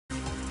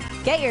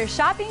Get your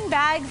shopping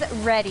bags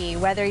ready.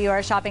 Whether you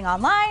are shopping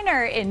online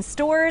or in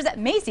stores,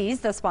 Macy's,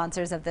 the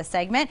sponsors of this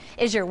segment,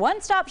 is your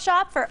one-stop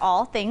shop for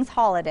all things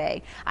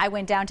holiday. I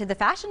went down to the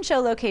fashion show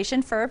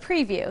location for a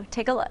preview.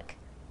 Take a look.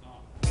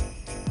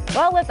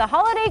 Well, let the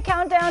holiday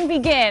countdown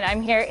begin.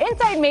 I'm here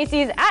inside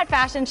Macy's at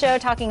Fashion Show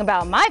talking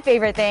about my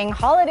favorite thing,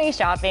 holiday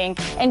shopping.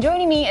 And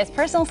joining me is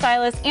personal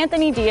stylist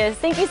Anthony Diaz.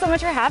 Thank you so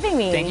much for having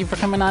me. Thank you for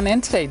coming on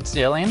in today,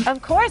 Jillian.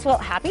 Of course. Well,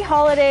 happy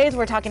holidays.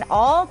 We're talking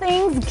all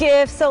things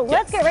gifts. So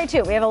let's get right to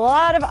it. We have a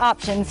lot of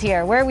options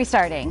here. Where are we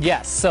starting?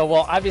 Yes. So,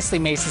 well, obviously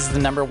Macy's is the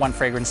 #1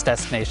 fragrance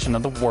destination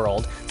of the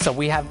world. So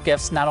we have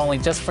gifts not only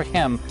just for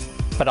him,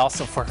 but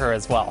also for her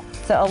as well.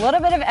 So a little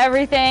bit of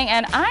everything,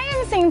 and I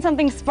am seeing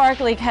something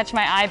sparkly catch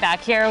my eye back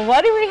here.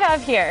 What do we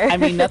have here? I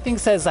mean, nothing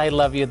says I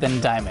love you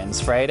than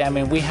diamonds, right? I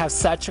mean, we have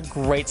such a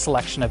great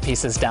selection of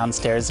pieces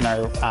downstairs in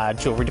our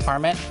jewelry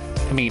department.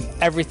 I mean,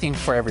 everything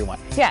for everyone.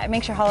 Yeah, it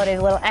makes your holidays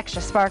a little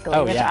extra sparkly,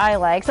 which yeah. I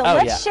like. So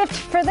let's shift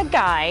for the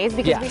guys,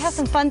 because we have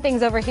some fun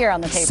things over here on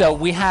the table. So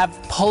we have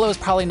Polo's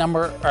probably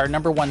our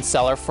 #1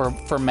 seller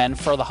for men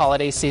for the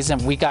holiday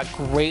season. We got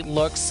great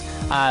looks.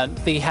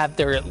 They have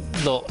their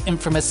little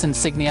infamous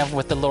insignia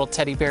with the little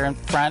teddy bear in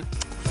front.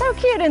 So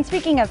cute. And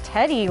speaking of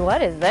teddy,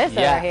 what is this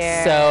over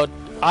here? So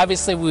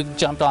obviously we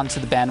jumped onto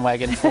the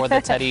bandwagon for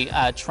the teddy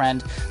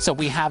trend. So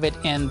we have it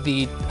in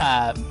the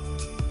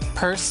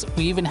purse.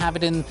 We even have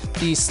it in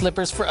the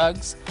slippers for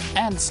Uggs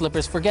and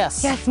slippers for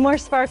guests. Yes, more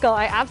sparkle.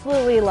 I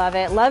absolutely love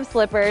it. Love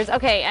slippers.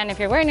 Okay, and if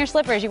you're wearing your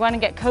slippers, you want to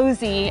get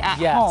cozy at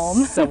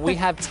home. So we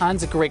have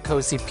tons of great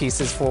cozy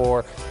pieces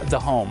for the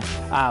home.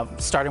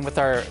 Starting with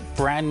our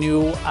brand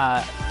new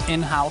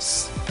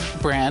in-house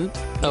brand,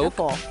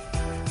 Beautiful. Oak.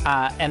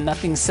 And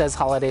nothing says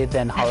holiday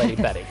than holiday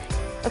bedding.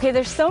 Okay,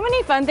 there's so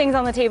many fun things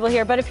on the table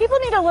here, but if people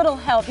need a little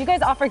help, you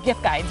guys offer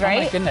gift guides, right?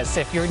 Oh my goodness,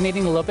 if you're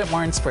needing a little bit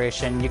more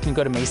inspiration, you can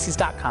go to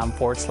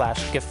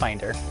Macys.com/gift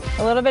finder.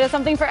 A little bit of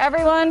something for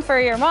everyone, for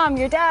your mom,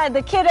 your dad,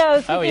 the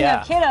kiddos. Speaking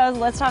of kiddos,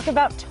 let's talk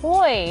about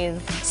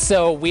toys.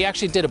 So we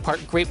actually did a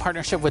great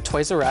partnership with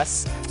Toys R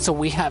Us. So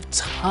we have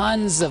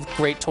tons of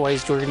great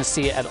toys you're gonna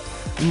see at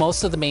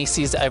most of the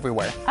Macy's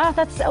everywhere. Ah,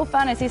 that's so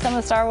fun. I see some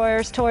of the Star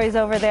Wars toys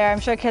over there.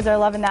 I'm sure kids are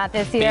loving that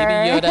this year.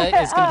 Baby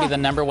Yoda is going to be the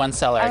 #1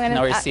 seller. I can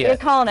already see it. You're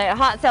calling it a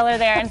hot seller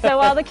there. And so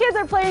while the kids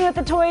are playing with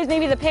the toys,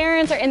 maybe the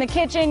parents are in the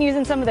kitchen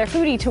using some of their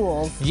foodie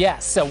tools.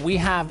 Yes, so we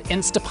have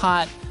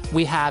Instapot,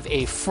 we have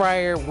a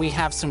fryer, we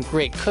have some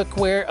great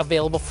cookware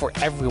available for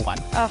everyone.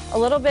 Oh, a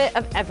little bit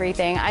of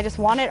everything. I just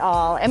want it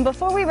all. And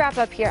before we wrap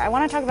up here, I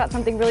want to talk about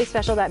something really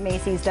special that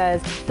Macy's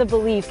does, the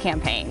Believe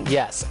campaign.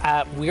 Yes,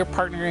 we are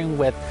partnering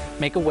with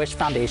Make-A-Wish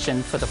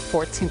Foundation for the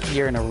 14th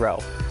year in a row.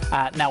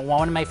 Now,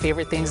 one of my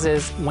favorite things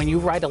is when you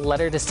write a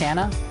letter to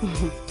Santa,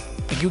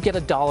 you get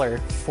 $1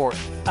 for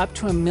up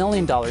to $1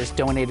 million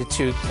donated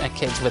to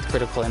kids with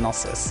critical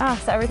illnesses. Ah,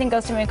 so everything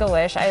goes to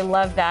Make-A-Wish. I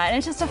love that. And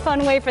it's just a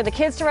fun way for the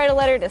kids to write a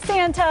letter to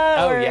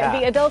Santa, or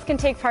the adults can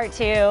take part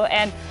too.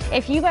 And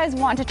if you guys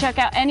want to check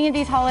out any of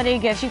these holiday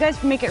gifts, you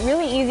guys make it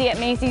really easy at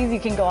Macy's. You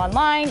can go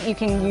online, you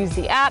can use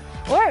the app,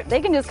 or they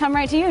can just come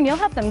right to you and you'll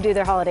help them do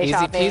their holiday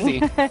shopping.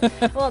 Easy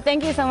peasy. Well,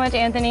 thank you so much,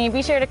 Anthony.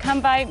 Be sure to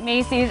come by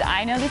Macy's.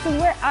 I know this is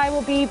where I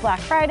will be Black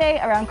Friday,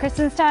 around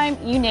Christmas time,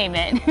 you name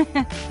it.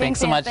 Thanks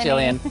so much,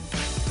 Jillian.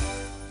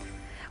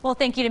 Well,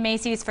 thank you to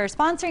Macy's for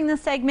sponsoring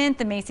this segment.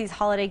 The Macy's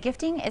holiday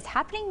gifting is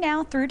happening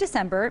now through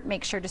December.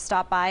 Make sure to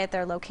stop by at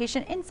their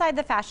location inside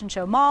the Fashion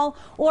Show Mall,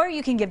 or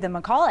you can give them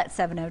a call at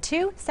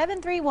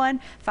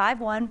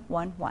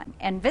 702-731-5111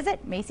 and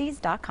visit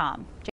Macys.com.